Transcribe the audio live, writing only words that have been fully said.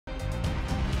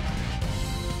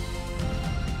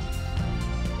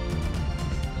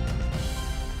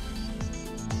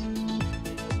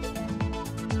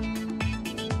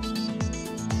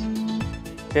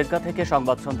তেজগাঁ থেকে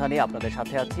সংবাদ সন্ধ্যা নিয়ে আপনাদের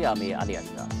সাথে আছি আমি আলী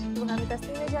আশরাফ এবং আমি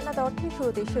তাসলিমা জান্নাত। অর্থের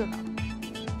শুরুতেই শিরোনাম।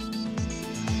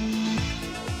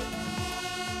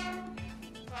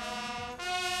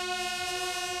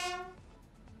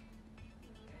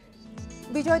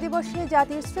 বিজয় দিবসে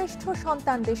জাতির শ্রেষ্ঠ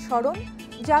সন্তানদের স্মরণ,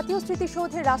 জাতীয়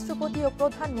স্মৃতিসৌধে রাষ্ট্রপতি ও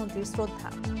প্রধানমন্ত্রীর শ্রদ্ধা।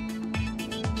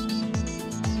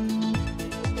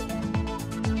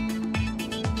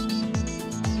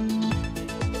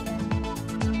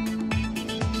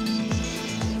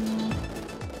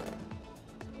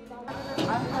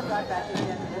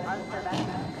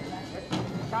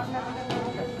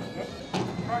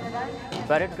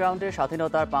 প্যারেড গ্রাউন্ডে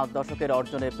স্বাধীনতার 5 দশকের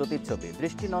অর্জনের প্রতিচ্ছবি,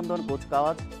 দৃষ্টিনন্দন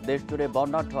কুচকাওয়াজ, দেশজুড়ে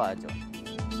বর্ণাঢ্য আয়োজন।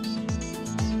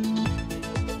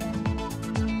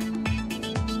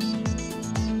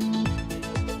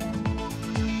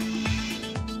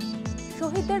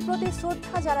 শহীদদের প্রতি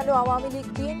শ্রদ্ধা জানালো আওয়ামী লীগ,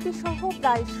 বিএনপি সহ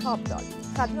প্রায় সব দল।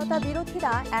 স্বাধীনতা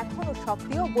বিরোধীরা এখনও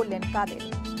সক্রিয়, বললেন কাদের।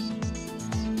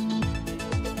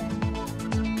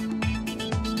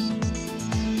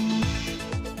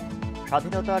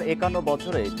 স্বাধীনতার 51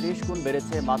 বছরে 30 গুণ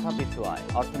বেড়েছে মাথাপিছু আয়,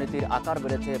 অর্থনীতির আকার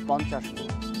বেড়েছে 50 গুণ।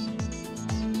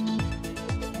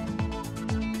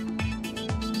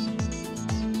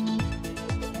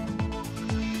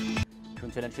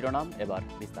 শুনছিলেন শিরোনাম, এবার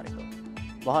বিস্তারিত।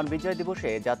 মহান বিজয় দিবসে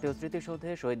জাতীয় স্মৃতিসৌধে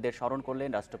শহীদদের স্মরণ করলেন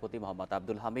রাষ্ট্রপতি মোহাম্মদ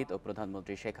আব্দুল হামিদ ও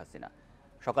প্রধানমন্ত্রী শেখ হাসিনা।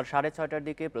 সকাল 6:30টার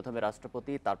দিকে প্রথমে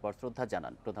রাষ্ট্রপতি, তারপর শ্রদ্ধা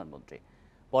জানান প্রধানমন্ত্রী।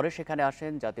 পরে সেখানে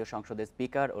আসেন জাতীয় সংসদের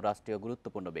স্পিকার ও রাষ্ট্রীয়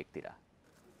গুরুত্বপূর্ণ ব্যক্তিরা।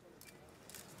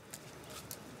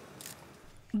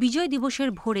 বিজয় দিবসের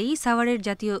ভোরেই সাভারের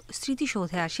জাতীয়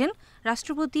স্মৃতিসৌধে আসেন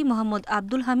রাষ্ট্রপতি মোহাম্মদ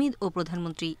আব্দুল হামিদ ও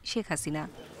প্রধানমন্ত্রী শেখ হাসিনা।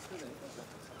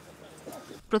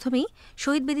 প্রথমেই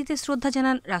শহীদ বেদিতে শ্রদ্ধা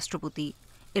জানান রাষ্ট্রপতি,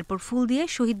 এরপর ফুল দিয়ে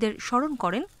শহীদদের স্মরণ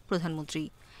করেন প্রধানমন্ত্রী।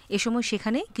 এ সময়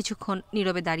সেখানে কিছুক্ষণ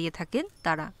নীরবে দাঁড়িয়ে থাকেন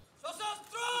তারা।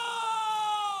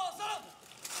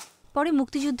 পরে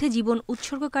মুক্তিযুদ্ধে জীবন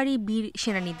উৎসর্গকারী বীর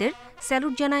সেনানীদের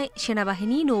স্যালুট জানায়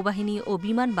সেনাবাহিনী, নৌবাহিনী ও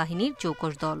বিমান বাহিনীর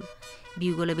চৌকস দল।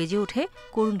 বিউগলে বেজে ওঠে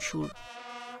করুণ সুর।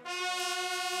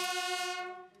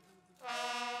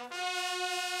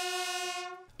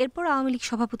 এরপর আওয়ামী লীগ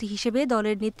সভাপতি হিসেবে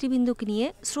দলের নেতৃবৃন্দকে নিয়ে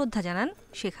শ্রদ্ধা জানান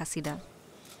শেখ হাসিনা।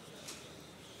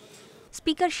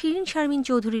 স্পিকার শিরিন শারমিন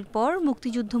চৌধুরীর পর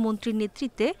মুক্তিযুদ্ধ মন্ত্রীর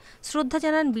নেতৃত্বে শ্রদ্ধা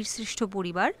জানান বীরশ্রেষ্ঠ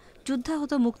পরিবার,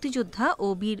 যুদ্ধাহত মুক্তিযোদ্ধা ও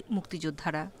বীর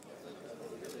মুক্তিযোদ্ধারা।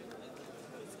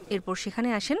 এরপর সেখানে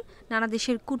আসেন নানা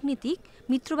দেশের কূটনীতিক,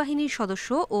 মিত্রবাহিনীর সদস্য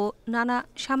ও নানা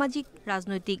সামাজিক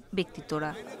রাজনৈতিক ব্যক্তিত্বরা।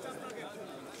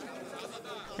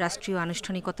 রাষ্ট্রীয়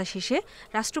আনুষ্ঠানিকতা শেষে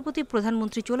রাষ্ট্রপতি,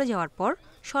 প্রধানমন্ত্রী চলে যাওয়ার পর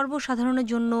সর্বসাধারণের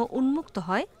জন্য উন্মুক্ত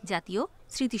হয় জাতীয়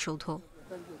স্মৃতিসৌধ।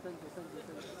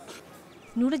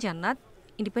 নূরে জান্নাত,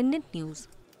 ইন্ডিপেন্ডেন্ট নিউজ।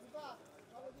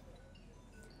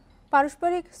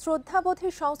 পারস্পরিক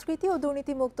শ্রদ্ধাবোধের সংস্কৃতি ও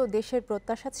দুর্নীতিমুক্ত দেশের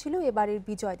প্রত্যাশা ছিল এবারের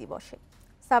বিজয় দিবসে।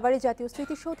 সাভারে জাতীয়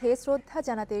স্মৃতিসৌধে শ্রদ্ধা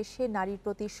জানাতে এসে নারীর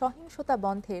প্রতি সহিংসতা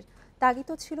বন্ধের তাগিদ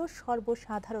ছিল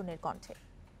সর্বসাধারণের কণ্ঠে।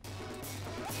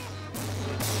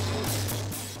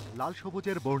 লাল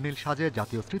সবুজের বর্ণিল সাজে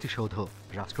জাতীয় স্মৃতিসৌধ।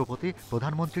 রাষ্ট্রপতি,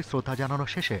 প্রধানমন্ত্রী শ্রদ্ধা জানানো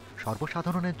শেষে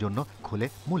সর্বসাধারণের জন্য খুলে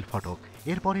মূল ফটক।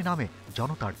 এরপরই নামে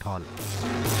জনতার ঢল।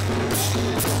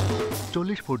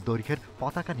 40 ফুট দৈর্ঘ্যের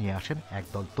পতাকা নিয়ে আসেন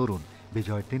একদল তরুণ।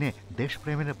 বিজয়ের দিনে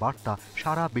দেশপ্রেমের বার্তা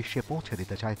সারা বিশ্বে পৌঁছে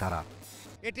দিতে চায় তারা।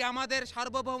 এটি আমাদের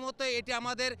সার্বভৌমত্ব, এটি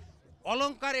আমাদের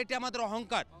অলংকার, এটি আমাদের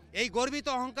অহংকার। এই গর্বিত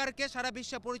অহংকারকে সারা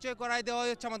বিশ্বে পরিচয় করায় দেওয়া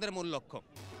হচ্ছে আমাদের মূল লক্ষ্য।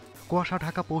 কুয়াশা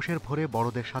ঢাকা পৌষের ভোরে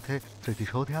বড়দের সাথে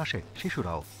স্মৃতিসৌধে আসে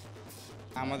শিশুরাও।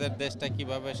 আমাদের দেশটা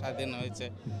কিভাবে স্বাধীন হয়েছে,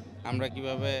 আমরা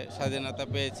কিভাবে স্বাধীনতা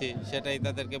পেয়েছি, সেটাই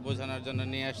তাদেরকে বোঝানোর জন্য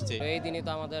নিয়ে আসছি। এই দিনই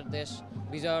তো আমাদের দেশ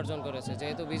বিজয় অর্জন করেছে,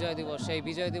 যেহেতু বিজয় দিবস, সেই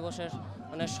বিজয় দিবসের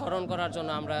স্মরণ করার জন্য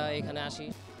আমরা এখানে আসি।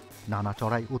 নানা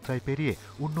চড়াই উতরাই পেরিয়ে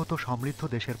উন্নত সমৃদ্ধ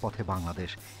দেশের পথে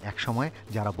বাংলাদেশ। একসময়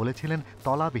যারা বলেছিলেন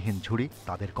তলাবিহীন ঝুড়ি,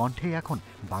 তাদের কণ্ঠেই এখন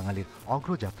বাঙালির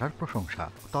অগ্রযাত্রার প্রশংসা।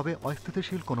 তবে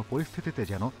অস্থিতিশীল কোনো পরিস্থিতিতে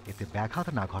যেন এতে ব্যাঘাত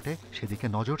না ঘটে, সেদিকে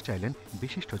নজর চাইলেন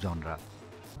বিশিষ্টজনরা।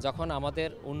 যখন আমাদের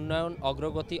উন্নয়ন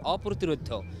অগ্রগতি অপ্রতিরোধ্য,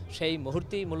 সেই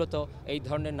মুহূর্তেই মূলত এই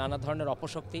ধরনের নানা ধরনের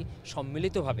অপশক্তি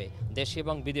সম্মিলিতভাবে দেশি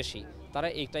এবং বিদেশি তারা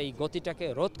এই গতিটাকে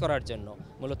রোধ করার জন্য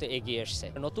মূলত এগিয়ে এসছে।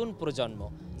 নতুন প্রজন্ম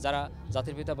যারা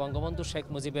জাতির পিতা বঙ্গবন্ধু শেখ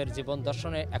মুজিবের জীবন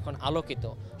দর্শনে এখন আলোকিত,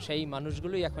 সেই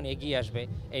মানুষগুলোই এখন এগিয়ে আসবে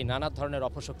এই নানা ধরনের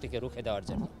অপশক্তিকে রুখে দেওয়ার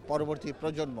জন্য। পরবর্তী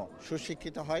প্রজন্ম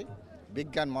সুশিক্ষিত হয়,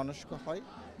 বিজ্ঞান মনস্ক হয়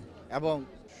এবং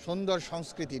সুন্দর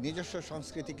সংস্কৃতি, নিজস্ব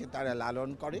সংস্কৃতিকে তারা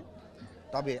লালন করে,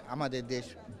 তবে আমাদের দেশ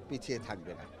পিছিয়ে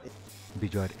থাকবে না।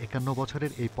 বিজয়ের 51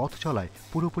 বছরের এই পথ চলায়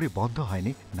পুরোপুরি বন্ধ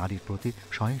হয়নি নারীর প্রতি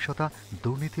সহিংসতা,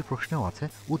 দুর্নীতি প্রশ্নেও আছে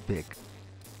উদ্বেগ।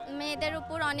 মেয়েদের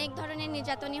উপর অনেক ধরনের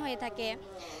নির্যাতনই হয়ে থাকে,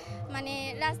 মানে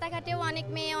রাস্তাঘাটেও অনেক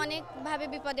মেয়ে অনেকভাবে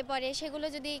বিপদে পড়ে, সেগুলো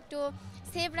যদি একটু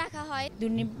সেফ রাখা হয়।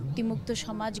 দুর্নীতিমুক্ত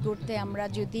সমাজ গড়তে আমরা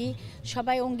যদি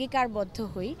সবাই অঙ্গীকারবদ্ধ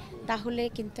হই তাহলে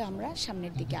কিন্তু আমরা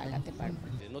সামনের দিকে আগাতে পারব।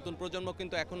 নতুন প্রজন্ম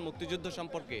কিন্তু এখন মুক্তিযুদ্ধ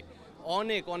সম্পর্কে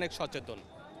অনেক অনেক সচেতন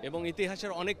এবং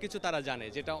ইতিহাসের অনেক কিছু তারা জানে,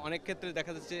 যেটা অনেক ক্ষেত্রে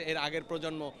দেখা যাচ্ছে এর আগের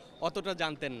প্রজন্ম অতটা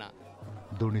জানতেন না।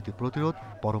 দুর্নীতি প্রতিরোধ,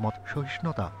 পরমত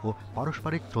সহিষ্ণুতা ও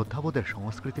পারস্পরিক শ্রদ্ধাবোধের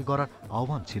সংস্কৃতি গড়ার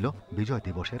আহ্বান ছিল বিজয়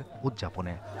দিবসের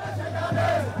উদযাপনে।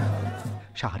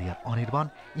 Shahriar Anirban,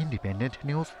 independent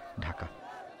news, Dhaka.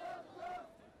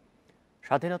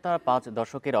 স্বাধীনতার 5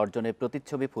 দশকের অর্জনের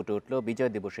প্রতিচ্ছবি ফুটে উঠল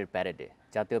বিজয় দিবসের প্যারেডে।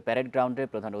 জাতীয় প্যারেড গ্রাউন্ডে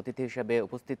প্রধান অতিথি হিসেবে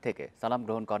উপস্থিত থেকে সালাম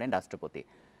গ্রহণ করেন রাষ্ট্রপতি।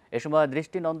 এ সময়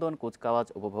দৃষ্টিনন্দন কুচকাওয়াজ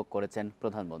উপভোগ করেছেন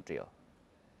প্রধানমন্ত্রীও।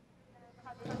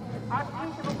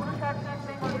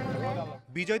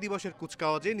 বিজয় দিবসের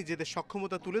কুচকাওয়াজে নিজেদের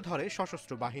সক্ষমতা তুলে ধরে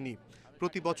সশস্ত্র বাহিনী।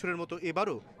 প্রতি বছরের মতো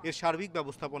এবারও এর সার্বিক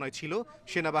ব্যবস্থাপনায় ছিল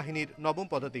সেনাবাহিনীর 9ম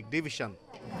পদাতিক ডিভিশন।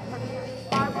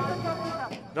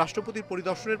 রাষ্ট্রপতির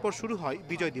পরিদর্শনের পর শুরু হয়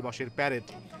বিজয় দিবসের প্যারেড।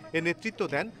 এর নেতৃত্ব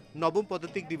দেন 9ম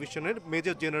পদাতিক ডিভিশনের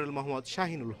মেজর জেনারেল মোহাম্মদ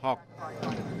শাহিনুল হক।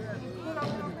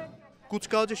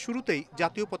 কুচকাওয়াজের শুরুতেই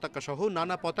জাতীয় পতাকা সহ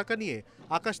নানা পতাকা নিয়ে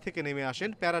আকাশ থেকে নেমে আসেন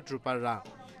প্যারাট্রুপাররা।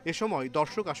 এ সময়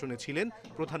দর্শক আসনে ছিলেন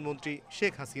প্রধানমন্ত্রী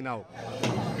শেখ হাসিনাও।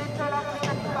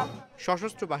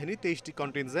 সশস্ত্র বাহিনী 23টি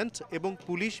কন্টিনজেন্ট এবং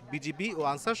পুলিশ, বিজিবি ও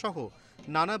আনসার সহ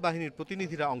নানা বাহিনীর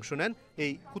প্রতিনিধিরা অংশ নেন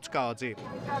এই কুচকাওয়াজে।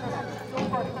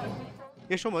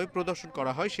 এ সময় প্রদর্শন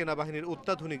করা হয় সেনাবাহিনীর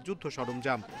অত্যাধুনিক যুদ্ধ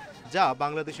সরঞ্জাম, যা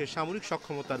বাংলাদেশের সামরিক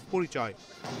সক্ষমতার পরিচয়।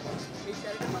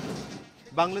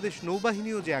 বাংলাদেশ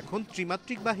নৌবাহিনীও যে এখন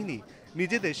ত্রিমাত্রিক বাহিনী,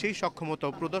 নিজেদের সেই সক্ষমতা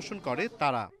প্রদর্শন করে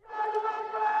তারা।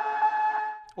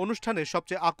 অনুষ্ঠানের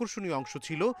সবচেয়ে আকর্ষণীয় অংশ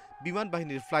ছিল বিমান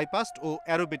বাহিনীর ফ্লাইপাস্ট ও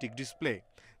অ্যারোবেটিক ডিসপ্লে,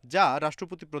 যা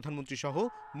রাষ্ট্রপতি, প্রধানমন্ত্রী সহ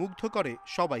মুগ্ধ করে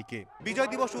সবাইকে। বিজয়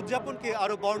দিবস উদযাপনকে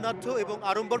আরো বর্ণাঢ্য এবং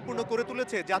আড়ম্বরপূর্ণ করে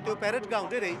তুলেছে জাতীয় প্যারেড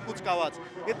গ্রাউন্ডের এই কুচকাওয়াজ।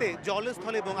 এতে জলে,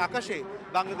 স্থলে এবং আকাশে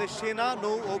বাংলাদেশ সেনা,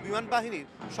 নৌ ও বিমান বাহিনীর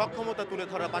সক্ষমতা তুলে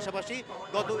ধরার পাশাপাশি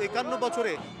গত 51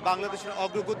 বছরে বাংলাদেশের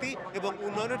অগ্রগতি এবং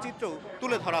উন্নয়নের চিত্রও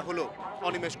তুলে ধরা হলো।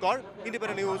 অনিমেষ কর,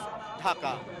 ইন্ডিপেন্ডেন্ট নিউজ,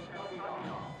 ঢাকা।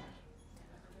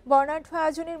 বর্ণাঢ্য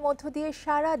আয়োজনের মধ্য দিয়ে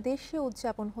সারা দেশে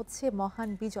উদযাপন হচ্ছে মহান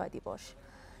বিজয় দিবস।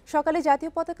 সকালে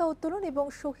জাতীয় পতাকা উত্তোলন এবং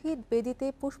শহীদ বেদিতে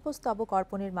পুষ্পস্তবক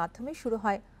অর্পণের মাধ্যমে শুরু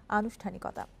হয়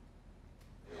আনুষ্ঠানিকতা।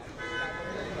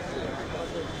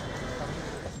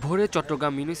 ভোরে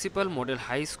চট্টগ্রাম মিউনিসিপ্যাল মডেল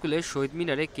হাই স্কুলে শহীদ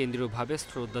মিনারে কেন্দ্রীয়ভাবে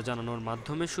শ্রদ্ধা জানানোর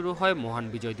মাধ্যমে শুরু হয় মহান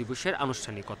বিজয় দিবসের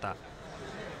আনুষ্ঠানিকতা।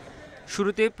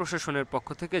 শুরুতে প্রশাসনের পক্ষ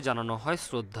থেকে জানানো হয়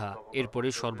শ্রদ্ধা, এরপরে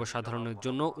সর্বসাধারণের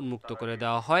জন্য উন্মুক্ত করে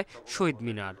দেওয়া হয় শহীদ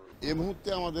মিনার। এই মুহূর্তে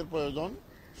আমাদের প্রয়োজন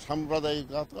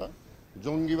সাম্প্রদায়িকতা,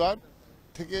 জঙ্গিবাদ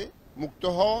থেকে মুক্ত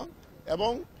হওয়া,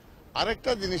 এবং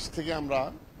আরেকটা জিনিস থেকে আমরা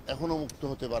এখনো মুক্ত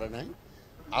হতে পারি নাই,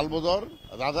 আলবদর,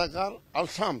 রাজাকার,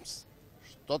 আলশামস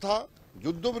তথা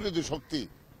যুদ্ধবিরোধী শক্তি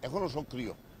এখনো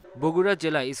সক্রিয়। বগুড়া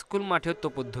জেলা স্কুল মাঠে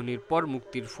তোপধ্বনির পর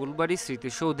মুক্তির ফুলবাড়ি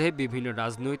স্মৃতিসৌধে বিভিন্ন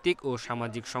রাজনৈতিক ও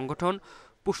সামাজিক সংগঠন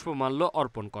পুষ্পমাল্য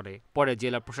অর্পণ করে। পরে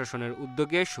জেলা প্রশাসনের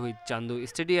উদ্যোগে শহীদ চান্দু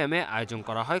স্টেডিয়ামে আয়োজন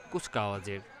করা হয়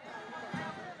কুচকাওয়াজের।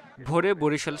 ভোরে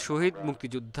বরিশাল শহীদ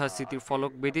মুক্তিযোদ্ধা স্মৃতির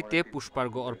ফলক বেদিতে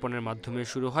পুষ্পার্ঘ্য অর্পণের মাধ্যমে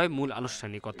শুরু হয় মূল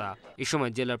আনুষ্ঠানিকতা। এ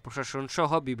সময় জেলার প্রশাসন সহ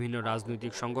বিভিন্ন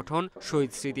রাজনৈতিক সংগঠন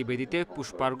শহীদ স্মৃতি বেদিতে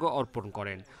পুষ্পার্ঘ্য অর্পণ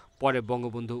করেন। পরে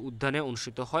বঙ্গবন্ধু উদ্যানে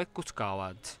অনুষ্ঠিত হয়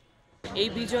কুচকাওয়াজ। এই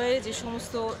বিজয়ে যে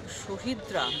সমস্ত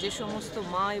শহীদরা, যে সমস্ত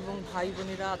মা এবং ভাই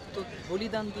বোনেরা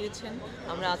বলিদান দিয়েছেন,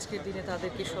 আমরা আজকের দিনে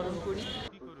তাদেরকে স্মরণ করি।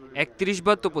 31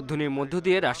 বার তোপধ্বনির মধ্য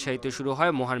দিয়ে রাজশাহীতে শুরু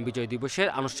হয় মহান বিজয় দিবসের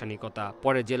আনুষ্ঠানিকতা।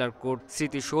 পরে জেলার কোর্ট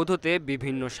স্মৃতিসৌধতে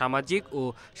বিভিন্ন সামাজিক ও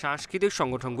সাংস্কৃতিক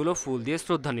সংগঠনগুলো ফুল দিয়ে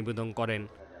শ্রদ্ধা নিবেদন করেন।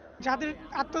 যাদের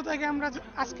আত্মত্যাগে আমরা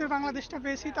আজকের বাংলাদেশটা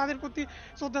পেয়েছি, তাদের প্রতি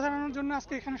শ্রদ্ধা জানানোর জন্য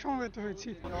আজকে এখানে সমবেত হয়েছি।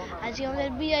 আজকে আমাদের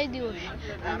বিজয় দিবস,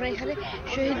 আমরা এখানে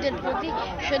শহীদদের প্রতি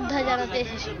শ্রদ্ধা জানাতে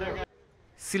এসেছি।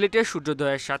 সিলেটের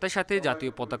সূর্যোদয়ের সাথে সাথে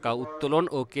জাতীয় পতাকা উত্তোলন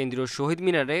ও কেন্দ্রীয় শহীদ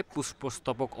মিনারে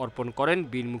পুষ্পস্তবক অর্পণ করেন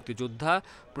বীর মুক্তিযোদ্ধা,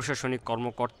 প্রশাসনিক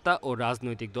কর্মকর্তা ও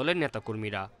রাজনৈতিক দলের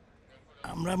নেতাকর্মীরা।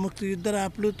 আমরা মুক্তিযোদ্ধারা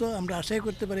আপ্লুত, আমরা আশাই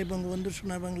করতে পারি বঙ্গবন্ধুর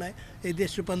সোনার বাংলায় এই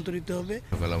দেশ রূপান্তরিত হবে।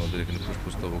 সকালে আমাদের এখানে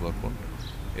পুষ্পস্তবক অর্পণ,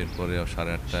 এরপরে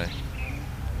 8:30টায়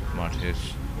মাঠের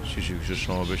শিশু কিশোর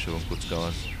সমাবেশ এবং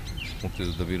কুচকাওয়াজ,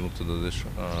 মুক্তিযোদ্ধা, বীর মুক্তিযোদ্ধাদের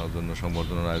জন্য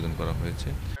সংবর্ধনার আয়োজন করা হয়েছে।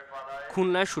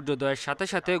 খুলনায় সূর্যোদয়ের সাথে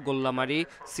সাথে গোল্লামারী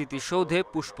স্মৃতিসৌধে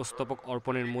পুষ্পস্তবক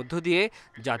অর্পণের মধ্য দিয়ে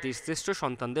জাতির শ্রেষ্ঠ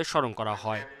সন্তানদের স্মরণ করা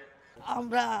হয়।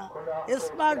 আমরা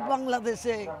স্মার্ট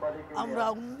বাংলাদেশে আমরা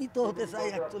উন্নীত হতে চাই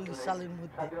 41 সালের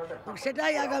মধ্যে,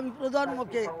 সেটাই আগামী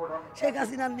প্রজন্মকে শেখ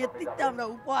হাসিনার নেতৃত্বে আমরা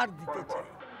উপহার দিতে চাই।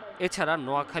 এছাড়া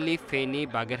নোয়াখালী, ফেনী,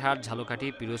 বাগেরহাট, ঝালকাঠি,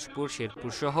 পিরোজপুর,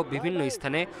 শেরপুর সহ বিভিন্ন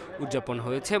স্থানে উদযাপন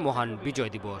হয়েছে মহান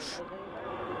বিজয় দিবস।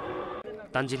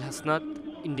 Tanzil Hasnat,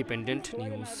 independent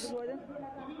news.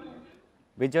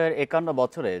 বিজয়ের ৫১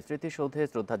 বছরে স্মৃতিসৌধে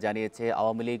শ্রদ্ধা জানিয়েছে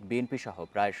আওয়ামী লীগ, বিএনপি সহ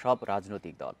প্রায় সব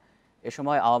রাজনৈতিক দল। এ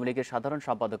সময় আওয়ামী লীগের সাধারণ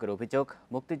সম্পাদকের অভিযোগ,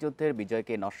 মুক্তিযুদ্ধের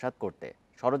বিজয়কে নস্যাৎ করতে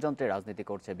ষড়যন্ত্রে রাজনীতি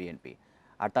করছে বিএনপি।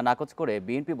 আর তা নাকচ করে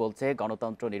বিএনপি বলছে,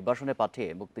 গণতন্ত্র নির্বাসনে পাঠিয়ে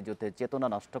মুক্তিযুদ্ধের চেতনা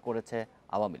নষ্ট করেছে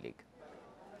আওয়ামী লীগ।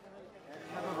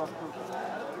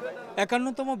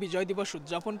 ৫১তম বিজয় দিবস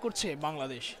উদযাপন করছে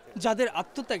বাংলাদেশ। যাদের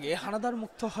আত্মত্যাগে হানাদার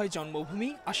মুক্ত হয় জন্মভূমি,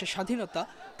 আসে স্বাধীনতা,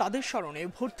 তাদের স্মরণে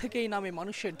ভোর থেকেই নামে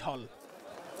মানুষের ঢল।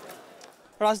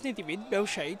 রাজনীতিবিদ,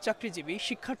 ব্যবসায়ী, চাকরিজীবী,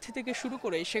 শিক্ষার্থী থেকে শুরু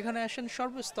করে সেখানে আসেন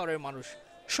সর্বস্তরের মানুষ।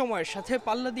 সময়ের সাথে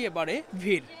পাল্লা দিয়ে বাড়ে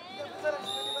ভিড়।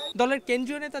 দলের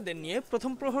কেন্দ্রীয় নেতাদের নিয়ে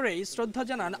প্রথম প্রহরেই শ্রদ্ধা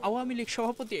জানান আওয়ামী লীগ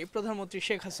সভাপতি প্রধানমন্ত্রী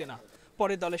শেখ হাসিনা।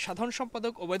 পরে দলের সাধারণ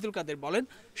সম্পাদক ওবায়দুল কাদের বলেন,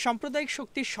 সাম্প্রদায়িক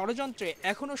শক্তির ষড়যন্ত্রে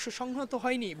এখনও সুসংহত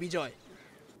হয়নি বিজয়।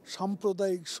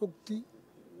 সাম্প্রদায়িক শক্তি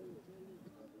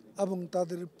এবং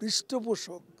তাদের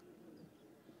পৃষ্ঠপোষক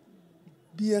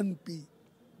বিএনপি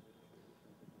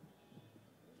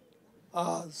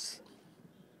আজ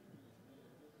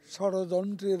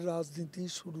ষড়যন্ত্রের রাজনীতি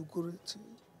শুরু করেছে।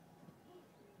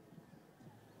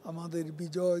 আমাদের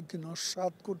বিজয়কে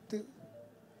নস্যাৎ করতে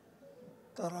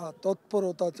তারা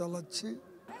তৎপরতা চালাচ্ছে।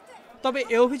 তবে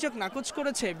এ অভিযোগ নাকচ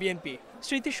করেছে বিএনপি।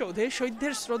 স্মৃতিসৌধে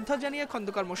শহীদদের শ্রদ্ধা জানিয়ে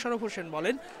খন্দকার মোশাররফ হোসেন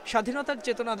বলেন, স্বাধীনতার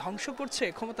চেতনা ধ্বংস করছে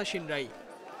ক্ষমতাসীনরাই।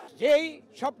 যেই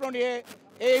স্বপ্ন নিয়ে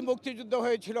এই মুক্তিযুদ্ধ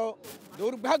হয়েছিল,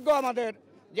 দুর্ভাগ্য আমাদের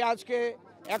যে আজকে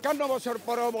 ৫১ বছর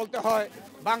পরেও বলতে হয়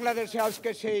বাংলাদেশে আজকে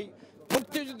সেই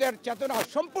মুক্তিযুদ্ধের চেতনা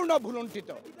সম্পূর্ণ ভুলুণ্ঠিত।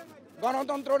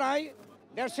 গণতন্ত্র নাই,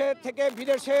 দেশে থেকে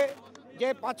বিদেশে যে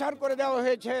পাচার করে দেওয়া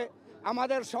হয়েছে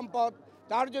আমাদের সম্পদ,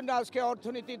 তার জন্য আজকে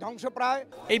অর্থনীতি ধ্বংসপ্রায়।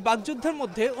 এই বাকযুদ্ধের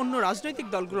মধ্যে অন্য রাজনৈতিক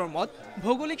দলগুলোর মত,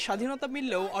 ভৌগোলিক স্বাধীনতা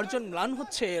মিললেও অর্জন ম্লান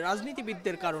হচ্ছে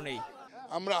রাজনীতিবিদদের কারণেই।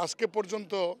 আমরা আজকে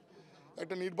পর্যন্ত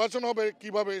একটা নির্বাচন হবে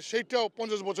কিভাবে, সেইটাও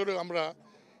 ৫০ বছরে আমরা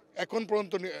এখন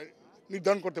পর্যন্ত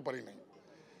নির্ধারণ করতে পারি না।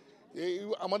 এই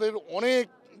আমাদের অনেক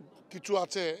কিছু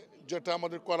আছে যেটা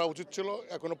আমাদের করা উচিত ছিল,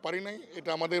 এখনো পারি নাই। এটা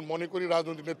আমাদের মনে করি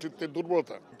রাজনৈতিক নেতৃত্বের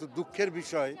দুর্বলতা। তো দুঃখের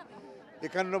বিষয়,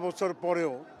 ৫১ বছর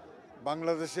পরেও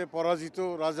বাংলাদেশে পরাজিত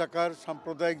রাজাকার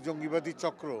সাম্প্রদায়িক জঙ্গিবাদী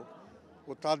চক্র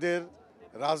ও তাদের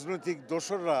রাজনৈতিক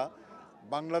দোসররা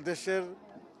বাংলাদেশের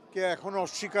কে এখনও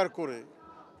অস্বীকার করে,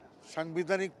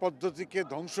 সাংবিধানিক পদ্ধতিকে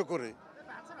ধ্বংস করে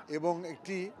এবং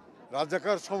একটি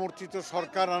রাজাকার সমর্থিত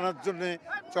সরকার আনার জন্য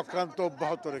চক্রান্ত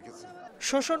অব্যাহত রেখেছে।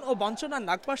 শোষণ ও বঞ্চনার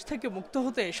নাগপাশ থেকে মুক্ত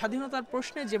হতে স্বাধীনতার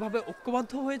প্রশ্নে যেভাবে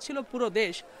ঐক্যবদ্ধ হয়েছিল পুরো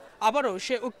দেশ, আবারও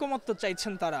সে ঐক্যমত্য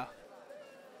চাইছেন তারা।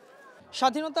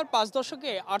 স্বাধীনতার ৫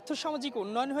 দশকে আর্থসামাজিক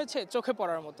উন্নয়ন হয়েছে চোখে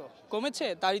পড়ার মতো, কমেছে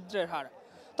দারিদ্র্যের হার।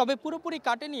 তবে পুরোপুরি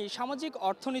কাটেনি সামাজিক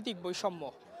অর্থনৈতিক বৈষম্য।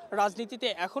 রাজনীতিতে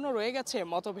এখনও রয়ে গেছে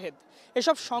মতভেদ।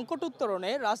 এসব সংকট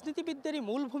উত্তরণে রাজনীতিবিদদেরই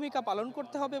মূল ভূমিকা পালন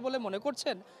করতে হবে বলে মনে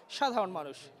করছেন সাধারণ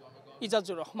মানুষ।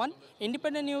 Ijazur Rahman,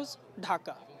 independent news,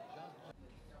 Dhaka.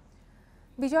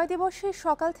 বিজয় দিবসে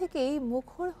সকাল থেকেই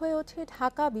মুখর হয়ে ওঠে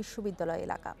ঢাকা বিশ্ববিদ্যালয়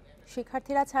এলাকা।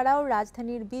 শিক্ষার্থীরা ছাড়াও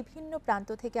রাজধানীর বিভিন্ন প্রান্ত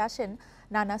থেকে আসেন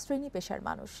নানা শ্রেণী পেশার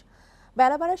মানুষ।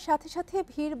 বেলা বাড়ার সাথে সাথে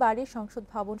ভিড় বাড়ে সংসদ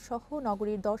ভবন সহ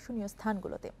নগরীর দর্শনীয়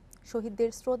স্থানগুলোতে। শহীদদের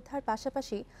শ্রদ্ধার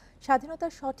পাশাপাশি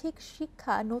স্বাধীনতার সঠিক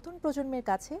শিক্ষা নতুন প্রজন্মের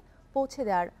কাছে পৌঁছে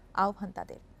দেওয়ার আহ্বান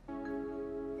তাদের।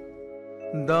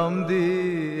 দাম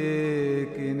দিয়ে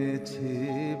কিনেছি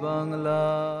বাংলা।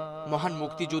 মহান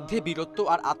মুক্তিযুদ্ধে বীরত্ব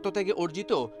আর আত্মত্যাগে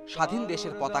অর্জিত স্বাধীন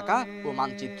দেশের পতাকা ও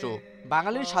মানচিত্র।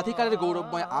 বাঙালির স্বাধিকারের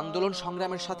গৌরবময় আন্দোলন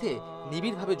সংগ্রামের সাথে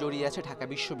নিবিড়ভাবে জড়িয়ে আছে ঢাকা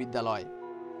বিশ্ববিদ্যালয়।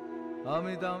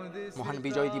 মহান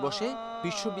বিজয় দিবসে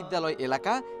বিশ্ববিদ্যালয়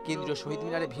এলাকা, কেন্দ্রীয় শহীদ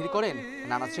মিনারে ভিড় করেন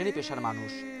নানা শ্রেণী পেশার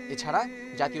মানুষ। এছাড়া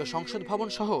জাতীয় সংসদ ভবন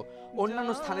সহ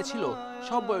অন্যান্য স্থানে ছিল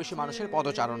সব বয়সী মানুষের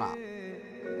পদচারণা।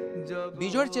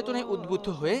 বিজয়ের চেতনায় উদ্বুদ্ধ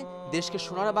হয়ে দেশকে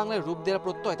সোনার বাংলায় রূপ দেওয়ার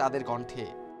প্রত্যয় তাদের কণ্ঠে।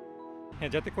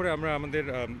 হ্যাঁ, যাতে করে আমরা আমাদের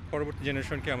পরবর্তী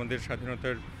জেনারেশনকে আমাদের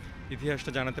স্বাধীনতার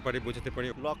ইতিহাসটা জানাতে পারি, বোঝাতে পারি।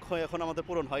 লক্ষ্য এখন আমাদের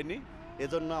পূরণ হয়নি,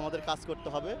 এজন্য আমাদের কাজ করতে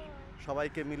হবে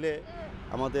সবাইকে মিলে।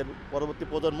 আমাদের পরবর্তী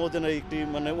প্রজন্ম যেন একটি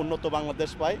উন্নত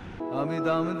বাংলাদেশ পায়।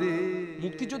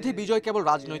 মুক্তিযুদ্ধে বিজয় কেবল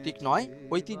রাজনৈতিক নয়,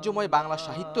 ঐতিহ্যময় বাংলা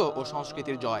সাহিত্য ও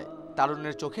সংস্কৃতির জয়।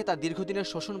 তারুণ্যের চোখে তার দীর্ঘদিনের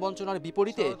শোষণ বঞ্চনার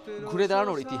বিপরীতে ঘুরে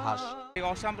দাঁড়ানোর ইতিহাস।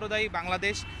 অসাম্প্রদায়িক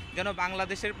বাংলাদেশ যেন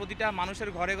বাংলাদেশের প্রতিটা মানুষের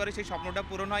ঘরে ঘরে সেই স্বপ্নটা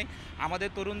পূরণ হয়। আমাদের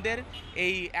তরুণদের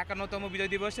এই ৫১তম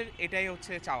বিজয় দিবসের এটাই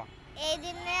হচ্ছে চাওয়া। এই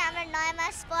দিনে আমরা ৯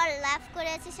 মাস পর লাভ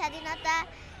করেছি স্বাধীনতা।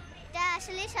 এটা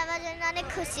আসলে সবার জন্য অনেক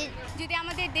খুশি। যদি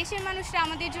আমাদের দেশের মানুষরা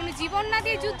আমাদের জন্য জীবন না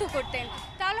দিয়ে যুদ্ধ করতেন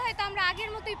তাহলে হয়তো আমরা আগের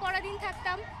মতোই পরাধীন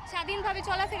থাকতাম, স্বাধীনভাবে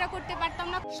চলাফেরা করতে পারতাম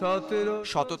না।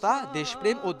 সততা,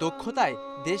 দেশপ্রেম ও দক্ষতায়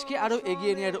দেশকে আরো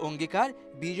এগিয়ে নেওয়ার অঙ্গীকার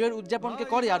বিজয়ের উদযাপনকে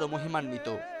করে আরো মহিমান্বিত।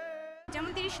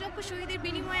 যেমন 30 লক্ষ শহীদের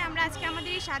বিনিময়ে আমরা আজকে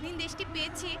আমাদের এই স্বাধীন দেশটি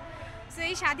পেয়েছি, তো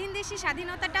এই স্বাধীন দেশের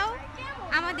স্বাধীনতাটাও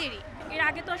আমাদেরই। এর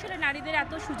আগে তো আসলে নারীদের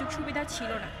এত সুযোগ সুবিধা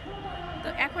ছিল না, তো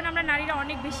এখন আমরা নারীরা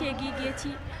অনেক বেশি এগিয়ে গিয়েছি,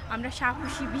 আমরা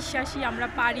সাহসী, বিশ্বাসী, আমরা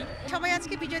পারি। সবাই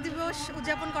আজকে বিজয় দিবস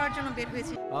উদযাপন করার জন্য বের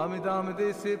হয়েছে।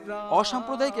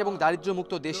 অসাম্প্রদায়িক এবং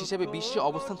দারিদ্র্যমুক্ত দেশ হিসেবে বিশ্বে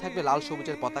অবস্থান থাকবে লাল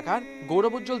সবুজের পতাকার।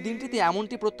 গৌরবোজ্জ্বল দিনটিতে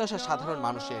এমনটি প্রত্যাশা সাধারণ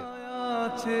মানুষের।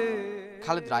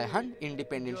 Khaled Raihan,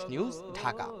 independent news,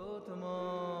 Dhaka.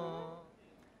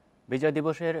 বিজয়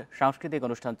দিবসের সাংস্কৃতিক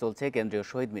অনুষ্ঠান চলছে কেন্দ্রীয়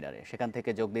শহীদ মিনারে। সেখান থেকে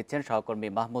যোগ দিচ্ছেন সহকর্মী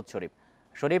মাহমুদ শরীফ।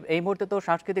 শরীফ, এই মুহূর্তে তো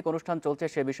সাংস্কৃতিক অনুষ্ঠান চলছে,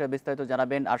 সে বিষয়ে বিস্তারিত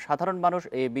জানাবেন। আর সাধারণ মানুষ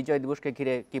এই বিজয় দিবসকে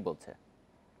ঘিরে কি বলছে?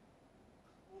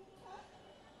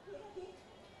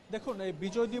 দেখুন, এই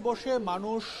বিজয় দিবসে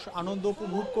মানুষ আনন্দ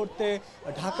উপভোগ করতে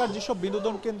ঢাকার যেসব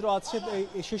বিনোদন কেন্দ্র আছে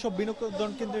সেসব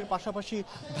বিনোদন কেন্দ্রের পাশাপাশি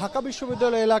ঢাকা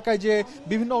বিশ্ববিদ্যালয় এলাকায় যে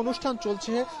বিভিন্ন অনুষ্ঠান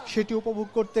চলছে সেটি উপভোগ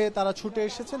করতে তারা ছুটে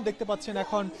এসেছেন। দেখতে পাচ্ছেন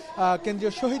এখন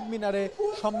কেন্দ্রীয় শহীদ মিনারে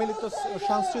সম্মিলিত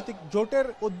সাংস্কৃতিক জোটের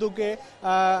উদ্যোগে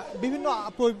বিভিন্ন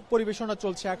পরিবেশনা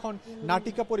চলছে। এখন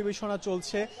নাটিকা পরিবেশনা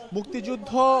চলছে,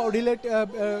 মুক্তিযুদ্ধ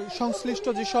সংশ্লিষ্ট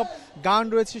যেসব গান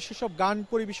রয়েছে সেসব গান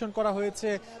পরিবেশন করা হয়েছে,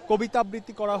 কবিতা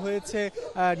আবৃত্তি করা হয়েছে,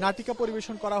 নাটিকা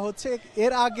পরিবেশন করা হচ্ছে।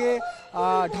 এর আগে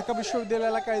ঢাকা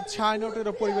বিশ্ববিদ্যালয় এলাকায়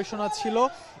ছায়ানটেরও পরিবেশনা ছিল।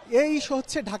 এই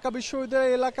হচ্ছে ঢাকা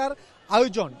বিশ্ববিদ্যালয় এলাকার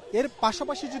আয়োজন। এর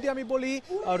পাশাপাশি যদি আমি বলি,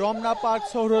 রমনা পার্ক,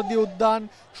 সোহরাওয়ার্দী উদ্যান,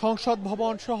 সংসদ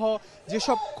ভবন সহ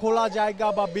যেসব খোলা জায়গা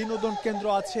বা বিনোদন কেন্দ্র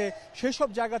আছে সেসব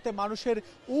জায়গাতে মানুষের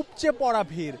উপচে পড়া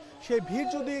ভিড়। সেই ভিড়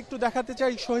যদি একটু দেখাতে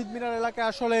চাই, শহীদ মিনার এলাকায়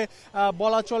আসলে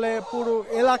বলা চলে পুরো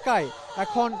এলাকায়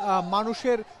এখন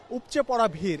মানুষের উপচে পড়া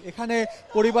ভিড়। এখানে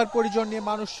পরিবার পরিজন নিয়ে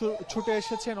মানুষ ছুটে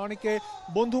এসেছেন, অনেকে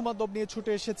বন্ধু বান্ধব নিয়ে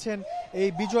ছুটে এসেছেন এই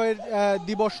বিজয়ের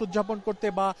দিবস উদযাপন করতে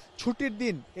বা ছুটির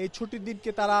দিন, এই ছুটির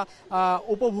দিনকে তারা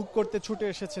উপভোগ করতে ছুটে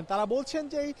এসেছেন। তারা বলছেন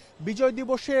যে এই বিজয়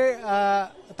দিবসে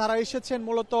তারা এসেছেন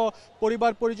মূলত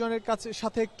পরিবার পরিজনের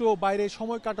সাথে একটু বাইরে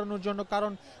সময় কাটানোর জন্য,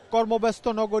 কারণ কর্মব্যস্ত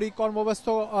নগরী, কর্মব্যস্ত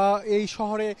এই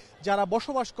শহরে যারা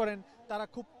বসবাস করেন তারা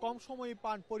খুব কম সময়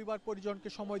পান পরিবার পরিজনকে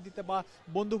সময় দিতে বা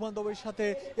বন্ধু বান্ধবের সাথে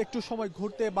একটু সময়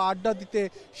ঘুরতে বা আড্ডা দিতে।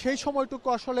 সেই সময়টুকু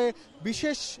আসলে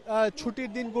বিশেষ ছুটির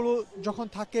দিনগুলো যখন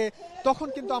থাকে তখন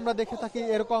কিন্তু আমরা দেখে থাকি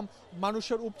এরকম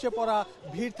মানুষের উপচে পড়া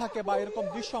ভিড় থাকে বা এরকম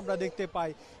দৃশ্য আমরা দেখতে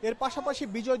পাই। এর পাশাপাশি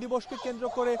বিজয় দিবসকে কেন্দ্র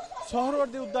করে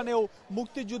সোহরাওয়ার্দী উদ্যানেও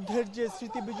মুক্তিযুদ্ধের যে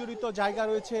স্মৃতি বিজড়িত জায়গা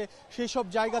রয়েছে সেই সব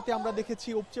জায়গাতে আমরা দেখেছি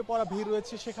উপচে পড়া ভিড়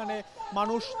রয়েছে। সেখানে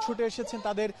মানুষ ছুটে এসেছেন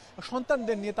তাদের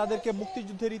সন্তানদের নিয়ে, তাদেরকে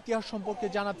মুক্তিযুদ্ধের ইতিহাস সম্পর্কে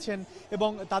জানাচ্ছেন এবং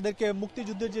তাদেরকে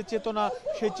মুক্তিযুদ্ধের যে চেতনা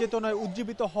সেই চেতনায়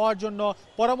উজ্জীবিত হওয়ার জন্য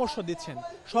পরামর্শ দিচ্ছেন।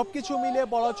 সবকিছু মিলে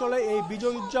বলা চলে এই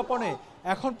বিজয় উদযাপনে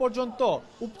এখন পর্যন্ত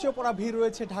উপচে পড়া ভিড়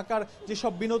রয়েছে। ঢাকার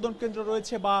যেসব বিনোদন কেন্দ্র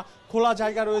রয়েছে বা খোলা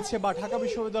জায়গা রয়েছে বা ঢাকা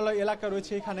বিশ্ববিদ্যালয় এলাকা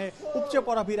রয়েছে এখানে উপচে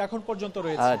পড়া ভিড় এখন পর্যন্ত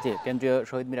রয়েছে। কেন্দ্রীয়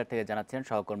শহীদ মিনার থেকে জানাচ্ছেন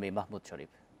সহকর্মী মাহমুদ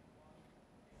শরীফ।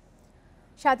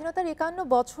 স্বাধীনতার 51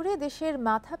 বছরে দেশের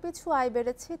মাথাপিছু আয়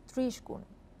বেড়েছে 30 গুণ।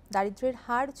 দারিদ্র্যের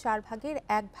হার 4 ভাগের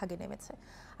 1 ভাগে নেমেছে,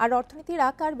 আর অর্থনীতির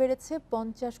আকার বেড়েছে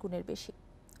 50 গুণের বেশি।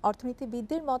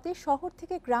 অর্থনীতিবিদদের মতে শহর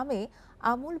থেকে গ্রামে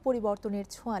আমূল পরিবর্তনের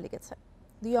ছোঁয়া লেগেছে।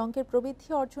 2 অঙ্কের প্রবৃদ্ধি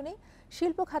অর্জনে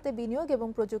শিল্প খাতে বিনিয়োগ এবং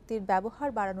প্রযুক্তির ব্যবহার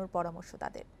বাড়ানোর পরামর্শ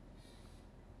তাদের।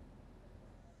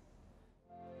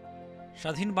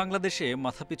 স্বাধীন বাংলাদেশে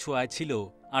মাথাপিছু আয় ছিল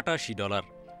 $88,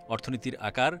 অর্থনীতির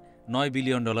আকার $9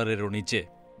 বিলিয়নেরও নিচে,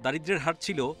 দারিদ্র্যের হার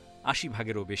ছিল 80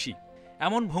 ভাগেরও বেশি।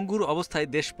 এমন ভঙ্গুর অবস্থায়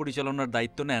দেশ পরিচালনার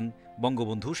দায়িত্ব নেন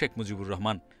বঙ্গবন্ধু শেখ মুজিবুর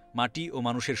রহমান। মাটি ও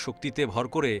মানুষের শক্তিতে ভর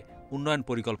করে উন্নয়ন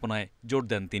পরিকল্পনায় জোর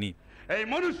দেন তিনি। এই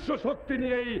মনুষ্য শক্তি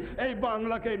নিয়েই এই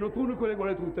বাংলাকে নতুন করে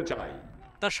গড়ে তুলতে চাই।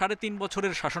 তার 3.5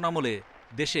 বছরের শাসনামলে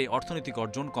দেশে অর্থনৈতিক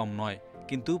অর্জন কম নয়,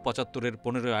 কিন্তু 75-এর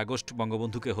 15 আগস্ট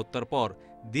বঙ্গবন্ধুকে হত্যার পর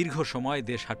দীর্ঘ সময়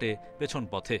দেশ হাঁটে পেছন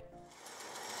পথে।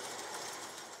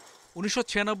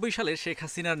 1996 সালে শেখ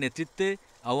হাসিনার নেতৃত্বে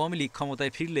আওয়ামী লীগ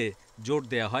ক্ষমতায় ফিরলে জোর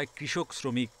দেয়া হয় কৃষক,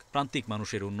 শ্রমিক, প্রান্তিক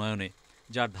মানুষের উন্নয়নে,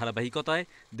 যার ধারাবাহিকতায়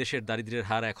দেশের দারিদ্র্যের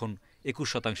হার এখন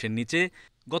 21% নিচে।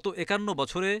 গত 51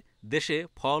 বছরে দেশে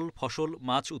ফল, ফসল,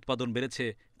 মাছ উৎপাদন বেড়েছে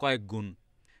কয়েক গুণ।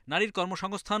 নারীর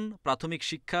কর্মসংস্থান, প্রাথমিক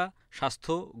শিক্ষা,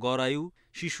 স্বাস্থ্য, গড় আয়ু,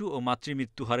 শিশু ও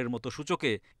মাতৃমৃত্যু হারের মতো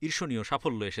সূচকে ঈর্ষণীয়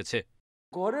সাফল্য এসেছে।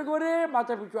 ঘরে ঘরে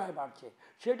মাথাপিছু আয় বাড়ছে,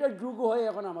 সেটা যুগ হয়ে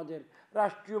এখন আমাদের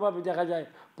রাষ্ট্রীয়ভাবে দেখা যায়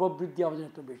প্রবৃদ্ধি আমাদের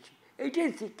এত বেশি।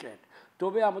 এইটাই সিক্রেট।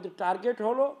 তবে আমাদের টার্গেট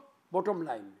হলো বটম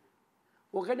লাইন,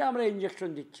 ওখানে আমরা ইনজেকশন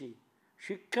দিচ্ছি।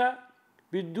 শিক্ষা,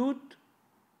 বিদ্যুৎ,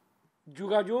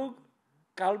 যোগাযোগ,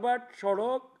 কালভার্ট,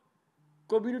 সড়ক,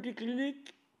 কমিউনিটি ক্লিনিক,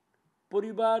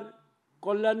 পরিবার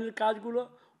কল্যাণের কাজগুলো,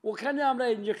 ওখানে আমরা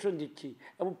ইনজেকশন দিচ্ছি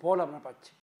এবং ফল আমরা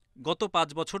পাচ্ছি। গত ৫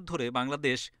 বছর ধরে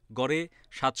বাংলাদেশ গড়ে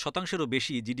 ৭%-এরও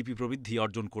বেশি জিডিপি প্রবৃদ্ধি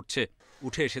অর্জন করছে,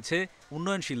 উঠে এসেছে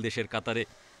উন্নয়নশীল দেশের কাতারে।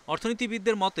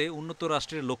 অর্থনীতিবিদদের মতে উন্নত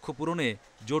রাষ্ট্রের লক্ষ্য পূরণে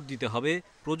জোর দিতে হবে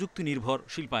প্রযুক্তি নির্ভর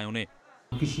শিল্পায়নে।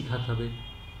 কৃষি খাত হবে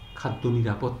খাদ্য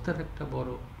নিরাপত্তার একটা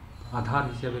বড় আধার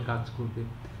হিসেবে কাজ করবে।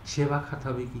 সেবা খাত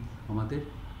হবে কি আমাদের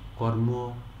কর্ম,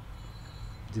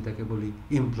 যেটাকে বলি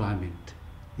employment,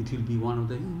 it will be one of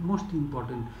the most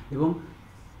important. এবং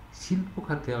শিল্প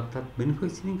খাতে অর্থাৎ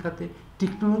ম্যানুফ্যাকচারিং খাতে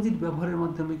টেকনোলজির ব্যবহারের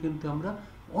মাধ্যমে কিন্তু আমরা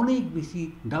অনেক বেশি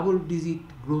ডাবল ডিজিট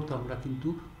গ্রোথ আমরা কিন্তু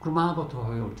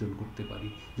ক্রমাগতভাবে অর্জন করতে পারি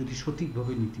যদি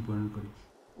সঠিকভাবে নীতি প্রণয়ন করি।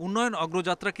 উন্নয়ন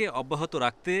অগ্রযাত্রাকে অব্যাহত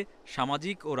রাখতে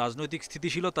সামাজিক ও রাজনৈতিক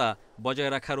স্থিতিশীলতা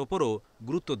বজায় রাখার ওপরও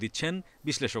গুরুত্ব দিচ্ছেন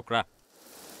বিশ্লেষকরা।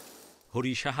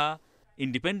 Hari Saha,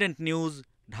 independent news,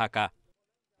 Dhaka.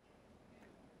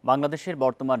 বাংলাদেশের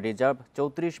বর্তমান রিজার্ভ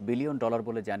 $34 বিলিয়ন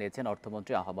বলে জানিয়েছেন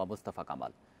অর্থমন্ত্রী আহমদ মোস্তফা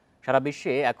কামাল। সারা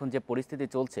বিশ্বে এখন যে পরিস্থিতি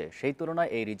চলছে সেই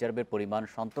তুলনায় এই রিজার্ভের পরিমাণ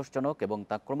সন্তোষজনক এবং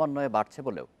তা ক্রমান্বয়ে বাড়ছে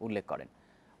বলেও উল্লেখ করেন।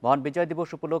 মহান বিজয় দিবস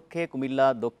উপলক্ষে কুমিল্লা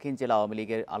দক্ষিণ জেলা আওয়ামী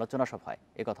লীগের আলোচনা সভায়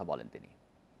একথা বলেন তিনি।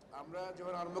 আমরা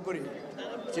যখন আরম্ভ করি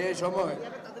সেই সময়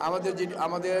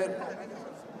আমাদের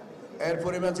এর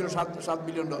পরিমাণ ছিল $7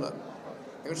 বিলিয়ন।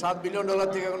 এখন $7 বিলিয়ন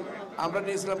থেকে এখন আমরা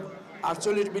নিয়েছিলাম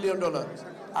 $48 বিলিয়ন।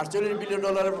 $48 বিলিয়ন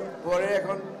পরে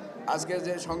এখন আজকে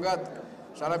যে সংঘাত,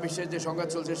 সারা বিশ্বের যে সংঘাত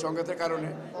চলছে, সংঘাতের কারণে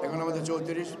এখন আমাদের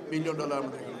 $34 বিলিয়ন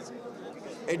আমাদের হয়েছে।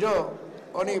 এটাও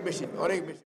অনেক বেশি, অনেক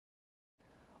বেশি।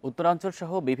 উত্তরাঞ্চল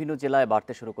সহ বিভিন্ন জেলায়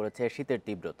বাড়তে শুরু করেছে শীতের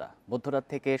তীব্রতা। মধ্যরাত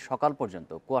থেকে সকাল পর্যন্ত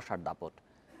কুয়াশার দাপট।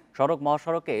 সড়ক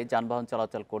মহাসড়কে যানবাহন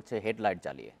চলাচল করছে হেডলাইট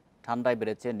জ্বালিয়ে। ঠান্ডায়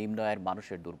বেড়েছে নিম্ন আয়ের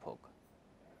মানুষের দুর্ভোগ।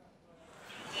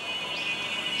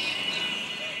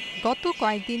 গত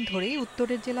কয়েকদিন ধরেই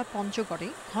উত্তরের জেলা পঞ্চগড়ে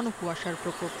ঘন কুয়াশার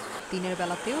প্রকোপ। দিনের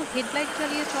বেলাতেও হেডলাইট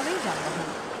জ্বালিয়ে চলে যানবাহন।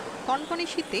 কনকনে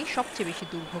শীতে সবচেয়ে বেশি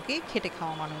দুর্ভোগে খেটে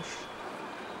খাওয়া মানুষ।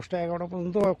 11টা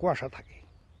পর্যন্ত কুয়াশা থাকে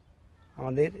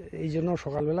আমাদের, এই জন্য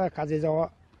সকালবেলা কাজে যাওয়া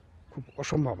খুব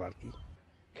অসম্ভব আর কি।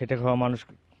 খেটে খাওয়া মানুষ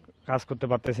কাজ করতে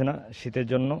পারতেছে না শীতের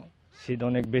জন্য, শীত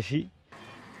অনেক বেশি।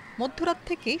 মধ্যরাত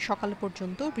থেকে সকাল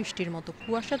পর্যন্ত বৃষ্টির মতো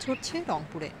কুয়াশা ঝরছে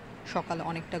রংপুরে। সকাল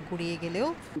অনেকটা গড়িয়ে গেলেও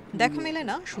দেখা মেলে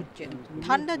না সূর্যের।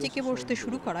 ঠান্ডা জেঁকে বসতে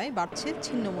শুরু করায় বাড়ছে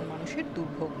ছিন্নমূল মানুষের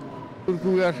দুর্ভোগ।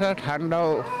 কুয়াশা, ঠান্ডাও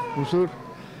প্রচুর,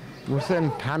 বুঝছেন,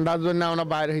 ঠান্ডার জন্য আমরা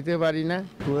বাইরে হইতে পারি না।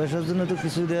 কুয়াশার জন্য তো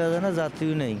কিছু দেওয়া যায় না,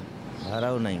 যাত্রীও নেই,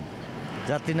 ভাড়াও নাই।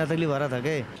 যাত্রী না থাকলে ভাড়া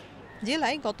থাকে।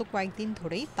 জেলায় গত কয়েকদিন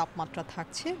ধরেই তাপমাত্রা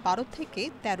থাকছে 12 থেকে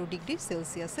 13 ডিগ্রি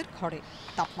সেলসিয়াসের ঘরে।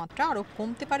 তাপমাত্রা আরও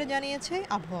কমতে পারে জানিয়েছে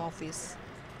আবহাওয়া অফিস।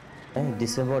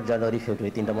 ডিসেম্বর, জানুয়ারি,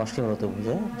 ফেব্রুয়ারি 3টা মাসকে মূলত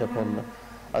বুঝে, যখন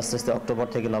আস্তে আস্তে অক্টোবর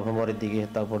থেকে নভেম্বরের দিকে,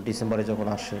 তারপর ডিসেম্বরে যখন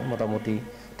আসে, মোটামুটি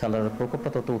ঠান্ডার প্রকোপটা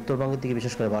তত উত্তরবঙ্গের দিকে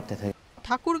বিশেষ করে বাড়তে থাকে।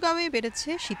 ঠাকুরগাঁওয়ে বেড়েছে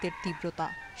শীতের তীব্রতা।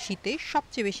 শীতে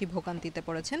সবচেয়ে বেশি ভোগান্তিতে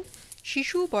পড়েছেন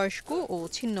শিশু, বয়স্ক ও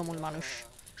ছিন্নমূল মানুষ।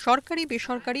 সরকারি,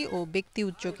 বেসরকারি ও ব্যক্তি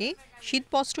উদ্যোগে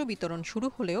শীতবস্ত্র বিতরণ শুরু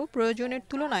হলেও প্রয়োজনের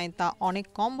তুলনায় তা অনেক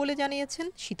কম বলে জানিয়েছেন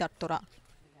শীতার্তরা।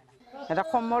 এটা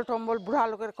কম্বল টম্বল বুড়া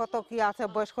লোকের কত কি আছে,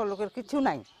 বয়স্ক লোকের কিছু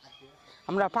নাই,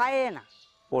 আমরা পাই না।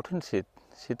 কঠিন শীত,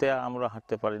 শীতে আমরা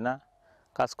হাঁটতে পারি না,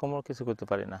 কাজকর্ম কিছু করতে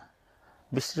পারি না,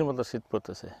 বৃষ্টির মতো শীত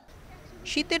পড়তেছে।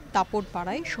 শীতের দাপট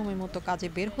বাড়ায় সময় মতো কাজে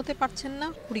বের হতে পারছেন না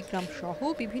কুড়িগ্রাম সহ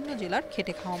বিভিন্ন জেলার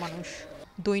খেটে খাওয়া মানুষ।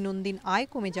 দৈনন্দিন আয়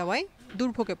কমে যাওয়ায়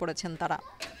দুর্ভোগে পড়েছেন তারা।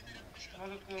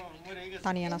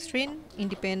 Tania Nasrin,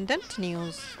 independent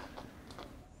news.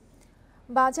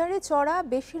 বাজারে চড়া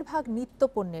বেশিরভাগ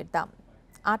নিত্যপণ্যের দাম।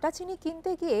 আটা চিনি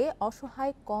কিনতে গিয়ে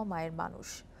অসহায় কম আয়ের মানুষ।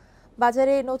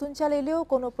 বাজারে নতুন চাল এলেও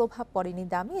কোনো প্রভাব পড়েনি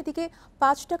দামে। এদিকে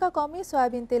 5 টাকা কমে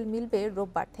সয়াবিন তেল মিলবে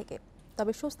রোববার থেকে।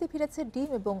 তবে স্বস্তি ফিরেছে ডিম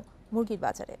এবং মুরগির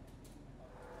বাজারে।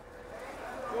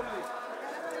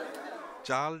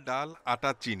 চাল, ডাল,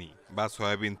 আটা, চিনি বা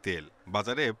সয়াবিন তেল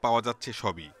বাজারে পাওয়া যাচ্ছে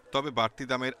সবই, তবে বাড়তি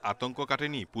দামের আতঙ্ক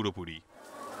কাটেনি পুরোপুরি।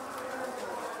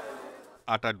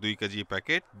 আটার 2 কেজি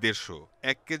প্যাকেট 150,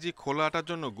 1 কেজি খোলা আটার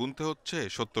জন্য গুনতে হচ্ছে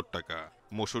 70 টাকা।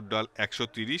 মসুর ডাল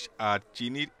 130 আর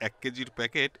চিনির 1 কেজির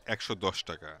প্যাকেট 110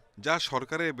 টাকা, যা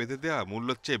সরকারের বেঁধে দেওয়া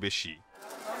মূল্যের চেয়ে বেশি।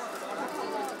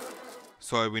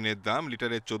 সয়াবিনের দাম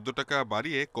লিটারে 14 টাকা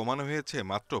বাড়িয়ে কমানো হয়েছে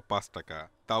মাত্র 5 টাকা,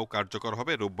 তাও কার্যকর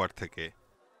হবে রোববার থেকে।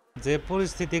 যে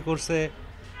পরিস্থিতি করছে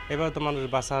এবার তো মানুষ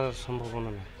বাঁচার সম্ভাবনা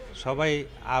নেই, সবাই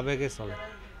আবেগে চলে,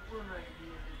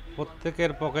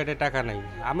 প্রত্যেকের পকেটে টাকা নাই।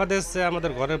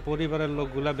 আমাদের ঘরের পরিবারের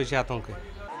লোকগুলা বেশি আতঙ্কে।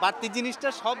 বাড়তি জিনিসটা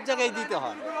সব জায়গায় দিতে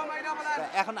হয়।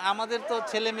 এখন আমাদের তো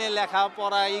ছেলে মেয়ে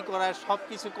লেখাপড়া করা সব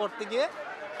কিছু করতে গিয়ে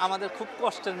আমাদের খুব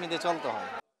কষ্টের মধ্যে চলতে হয়।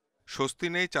 স্বস্তি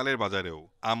নেই চালের বাজারেও।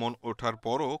 আমন ওঠার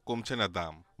পরও কমছে না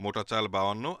দাম। মোটা চাল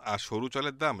 52 আর সরু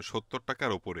চালের দাম 70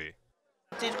 টাকার ওপরে।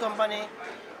 Company,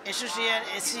 associate,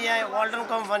 ACI, Walton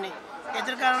company,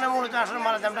 এদের কারণে মূলত আসলে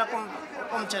মালের দামটা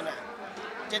কমছে না।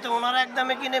 যেহেতু ওনারা এক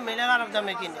দামে কিনে, মিলার আর এক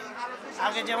দামে কিনে।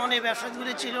 আগে যেমন এই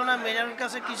ব্যবসাগুলি ছিল না, মিলারের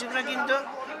কাছে কৃষকরা কিন্তু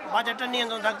বাজারটা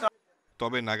নিয়ন্ত্রণ থাকতো।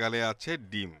 তবে নাগালে আছে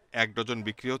ডিম। 1 ডজন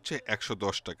বিক্রি হচ্ছে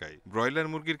 110 টাকায়। ব্রয়লার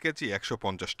মুরগির কেজি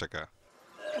 150 টাকা।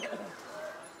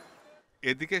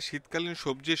 এদিকে শীতকালীন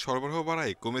সবজির সরবরাহ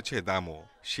বাড়ায় কমেছে দামও।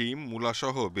 শিম, মূলা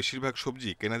সহ বেশিরভাগ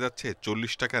সবজি কেনা যাচ্ছে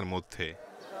 40 টাকার মধ্যে।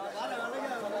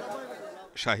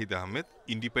 Shahid Ahmed,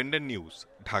 independent news,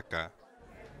 Dhaka.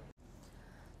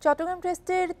 চট্টগ্রাম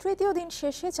টেস্টের তৃতীয় দিন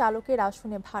শেষে চালকের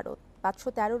আসনে ভারত।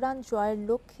 513 রান জয়ের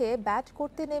লক্ষ্যে ব্যাট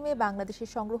করতে নেমে বাংলাদেশের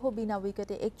সংগ্রহ বিনা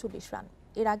উইকেটে 41 রান।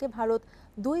 এর আগে ভারত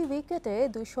 2 উইকেটে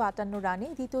 258 রানে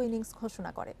দ্বিতীয় ইনিংস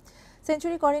ঘোষণা করে।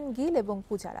 সেঞ্চুরি করেন গিল এবং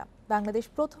পূজারা। বাংলাদেশ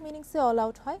প্রথম ইনিংসে অল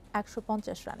আউট হয়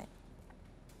 150 রানে।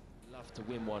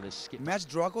 ম্যাচ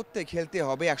ড্র করতে খেলতে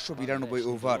হবে 192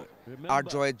 ওভার আর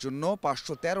জয়ের জন্য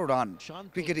 513 রান।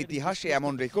 ক্রিকেট ইতিহাসে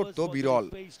এমন রেকর্ড তো বিরল,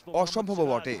 অসম্ভব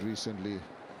বটে।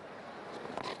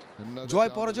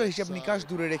 জয় পরাজয় হিসেব নিকাশ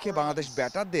দূরে রেখে বাংলাদেশ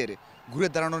ব্যাটারদের ঘুরে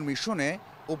দাঁড়ানোর মিশনে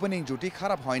ওপেনিং জুটি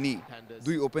খারাপ হয়নি।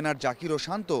 2 ওপেনার জাকির ও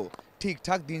শান্ত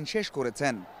ঠিকঠাক দিন শেষ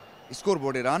করেছেন।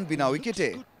 স্কোরবোর্ডে রান বিনা উইকেটে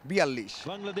 42।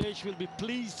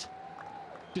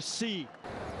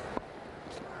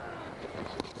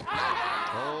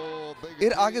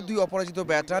 এর আগে 2 অপরাজিত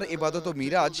ব্যাটার এবাদত ও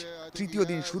মিরাজ তৃতীয়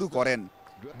দিন শুরু করেন।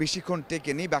 বেশিক্ষণ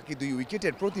টেকেনি বাকি 2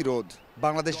 উইকেটের প্রতিরোধ।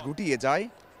 বাংলাদেশ গুটিয়ে যায়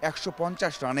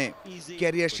 150 রানে।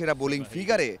 ক্যারিয়ার সেরা বোলিং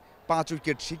ফিগারে 5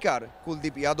 উইকেট শিকার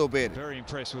কুলদীপ যাদবের।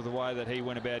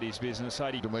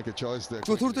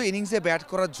 চতুর্থ ইনিংসে ব্যাট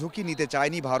করার ঝুঁকি নিতে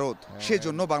চায়নি ভারত।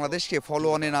 সেজন্য বাংলাদেশকে ফলো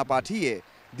অনে না পাঠিয়ে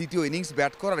দ্বিতীয় ইনিংস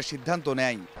ব্যাট করার সিদ্ধান্ত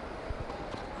নেয়।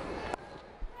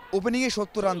 ওপেনিংয়ে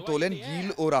 70 রান তোলেন গিল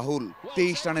ও রাহুল।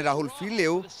 23 রানে রাহুল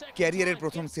ফিরলেও ক্যারিয়ারের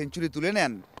প্রথম সেঞ্চুরি তুলে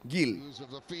নেন গিল।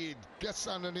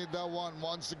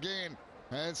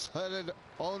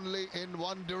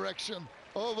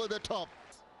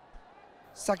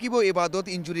 সাকিব ও এবাদত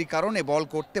ইনজুরির কারণে বল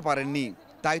করতে পারেননি,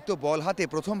 তাই তো বল হাতে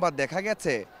প্রথমবার দেখা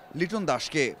গেছে লিটন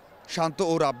দাসকে। শান্ত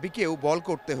ও রাব্বিকেও বল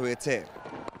করতে হয়েছে।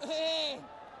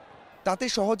 তাতে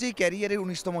সহজেই ক্যারিয়ারের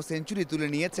 19তম সেঞ্চুরি তুলে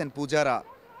নিয়েছেন পূজারা।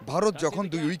 ভারত যখন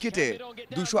 2 উইকেটে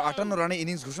 258 রানে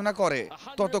ইনিংস ঘোষণা করে,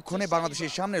 ততক্ষণে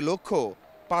বাংলাদেশের সামনে লক্ষ্য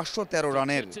 513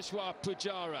 রানের।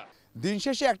 দিন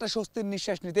শেষে একটা স্বস্তির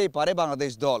নিঃশ্বাস নিতেই পারে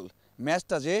বাংলাদেশ দল।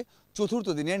 ম্যাচটা যে চতুর্থ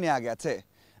দিনে নেওয়া গেছে।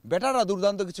 ব্যাটাররা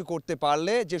দুর্দান্ত কিছু করতে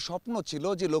পারলে যে স্বপ্ন ছিল,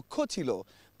 যে লক্ষ্য ছিল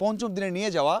পঞ্চম দিনে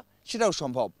নিয়ে যাওয়া, সেটাও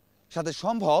সম্ভব। সাথে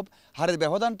সম্ভব হারের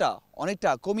ব্যবধানটা অনেকটা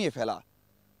কমিয়ে ফেলা।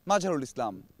 Mazharul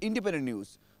Islam, independent news,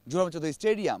 Zoram Chowdhury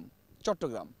stadium,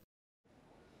 Chittagong.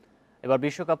 এবার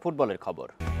বিশ্বকাপ ফুটবলের খবর।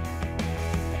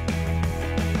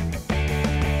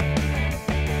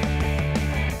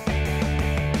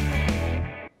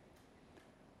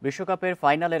 বিশ্বকাপের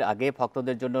ফাইনালের আগে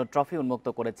ভক্তদের জন্য ট্রফি উন্মুক্ত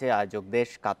করেছে আয়োজক দেশ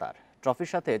কাতার। ট্রফির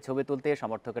সাথে ছবি তুলতে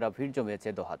সমর্থকেরা ভিড় জমিয়েছে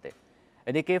দোহাতে।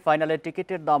 এদিকে ফাইনালের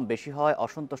টিকিটের দাম বেশি হয়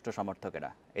অসন্তুষ্ট সমর্থকেরা।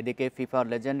 এদিকে ফিফার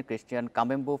লেজেন্ড ক্রিস্টিয়ান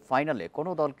কামেম্বু ফাইনালে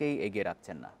কোনো দলকেই এগিয়ে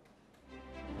রাখছেন না।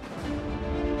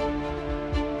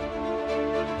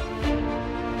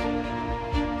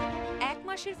 এক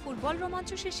মাসের ফুটবল রোমাঞ্চ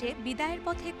শেষে বিদায়ের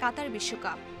পথে কাতার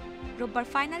বিশ্বকাপ। রোববার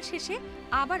ফাইনাল শেষে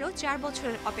আবারও 4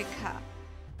 বছরের অপেক্ষা।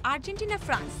 আর্জেন্টিনা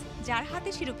ফ্রান্স যার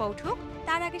হাতে শিরোপা উঠুক,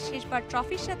 তার আগে শেষবার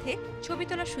ট্রফির সাথে ছবি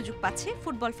তোলার সুযোগ পাচ্ছে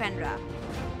ফুটবল ফ্যানরা।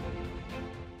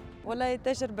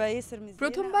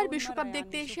 প্রথমবার বিশ্বকাপ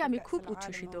দেখতে এসে আমি খুব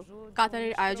উচ্ছ্বসিত।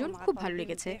 কাতারের আয়োজন খুব ভালো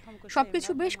লেগেছে, সবকিছু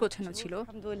বেশ গোছানো ছিল।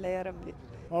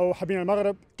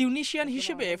 তিউনিশিয়ান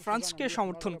হিসেবে ফ্রান্সকে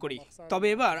সমর্থন করি, তবে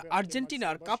এবার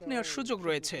আর্জেন্টিনার কাপ নেওয়ার সুযোগ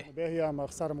রয়েছে।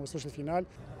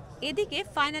 এদিকে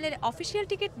ফাইনালের অফিসিয়াল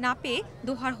টিকিট না পেয়ে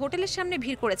দোহার হোটেলের সামনে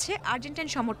ভিড় করেছে আর্জেন্টাইন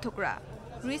সমর্থকরা।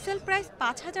 রিসেল প্রাইস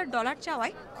 $5000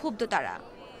 চাওয়ায় ক্ষুব্ধ তারা।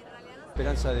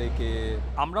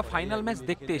 আমরা ফাইনাল ম্যাচ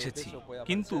দেখতে এসেছি,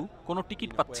 কিন্তু কোনো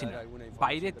টিকিট পাচ্ছি না।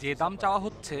 বাইরে যে দাম চাওয়া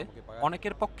হচ্ছে,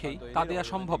 অনেকের পক্ষেই তা দেওয়া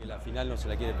সম্ভব না।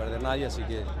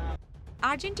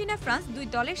 আর্জেন্টিনা ফ্রান্স 2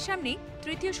 দলের সামনেই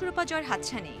তৃতীয় শিরোপা জয়ের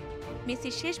হাতছানি।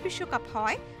 মেসির শেষ বিশ্বকাপ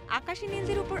হওয়ায় আকাশী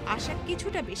নীলদের উপর আশা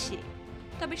কিছুটা বেশি।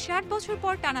 তবে 60 বছর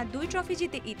পর টানা 2 ট্রফি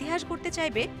জিতে ইতিহাস করতে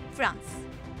চাইবে ফ্রান্স।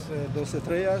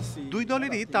 2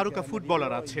 দলেরই তারকা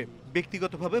ফুটবলার আছে।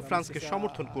 ব্যক্তিগতভাবে ফ্রান্সকে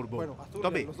সমর্থন করব,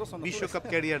 তবে বিশ্বকাপ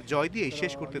ক্যারিয়ার জয় দিয়েই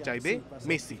শেষ করতে চাইবে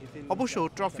মেসি। অবশ্য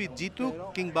ট্রফি জিতুক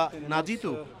কিংবা না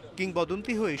জিতুক,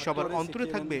 কিংবদন্তি হয়ে সবার অন্তরে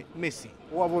থাকবে মেসি।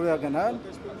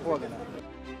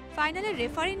 ফাইনালের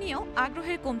রেফারি নিয়েও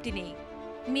আগ্রহের কমতি নেই।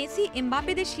 মেসি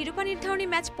এমবাপেদের শিরোপা নির্ধারণী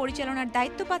ম্যাচ পরিচালনার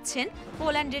দায়িত্ব পাচ্ছেন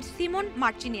পোল্যান্ডের সিমন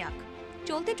মার্চিনিয়াক।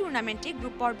 চলতি টুর্নামেন্টে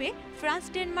গ্রুপ পর্বে ফ্রান্স,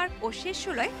 ডেনমার্ক ও শেষ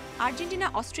 16-য় আর্জেন্টিনা,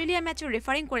 অস্ট্রেলিয়া ম্যাচও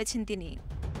রেফারিং করেছেন তিনি।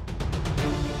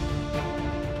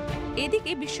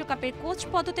 এদিকে বিশ্বকাপের কোচ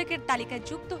পদত্যাগের তালিকায়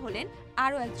যুক্ত হলেন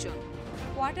আরও একজন।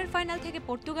 কোয়ার্টার ফাইনাল থেকে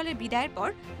পর্তুগালের বিদায়ের পর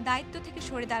দায়িত্ব থেকে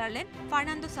সরে দাঁড়ালেন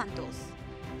ফার্নান্দো সান্তোস।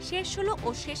 শেষ 16 ও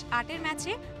শেষ 8-এর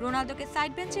ম্যাচে রোনালদোকে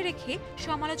সাইড বেঞ্চে রেখে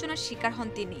সমালোচনার শিকার হন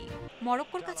তিনি।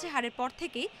 মরক্কোর কাছে হারের পর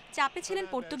থেকেই চাপে ছিলেন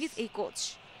পর্তুগিজ এই কোচ।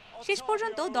 শেষ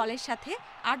পর্যন্ত দলের সাথে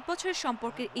 8 বছরের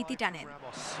সম্পর্কের ইতি টানেন।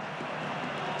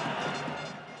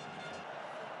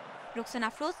 Roksana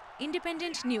Afroz,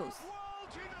 independent news.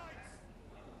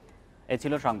 এ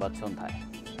ছিল সংবাদ সন্ধ্যায়।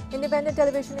 ইন্ডিপেন্ডেন্ট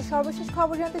টেলিভিশনের সর্বশেষ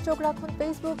খবর জানতে চোখ রাখুন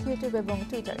ফেসবুক, ইউটিউব এবং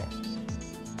টুইটারে।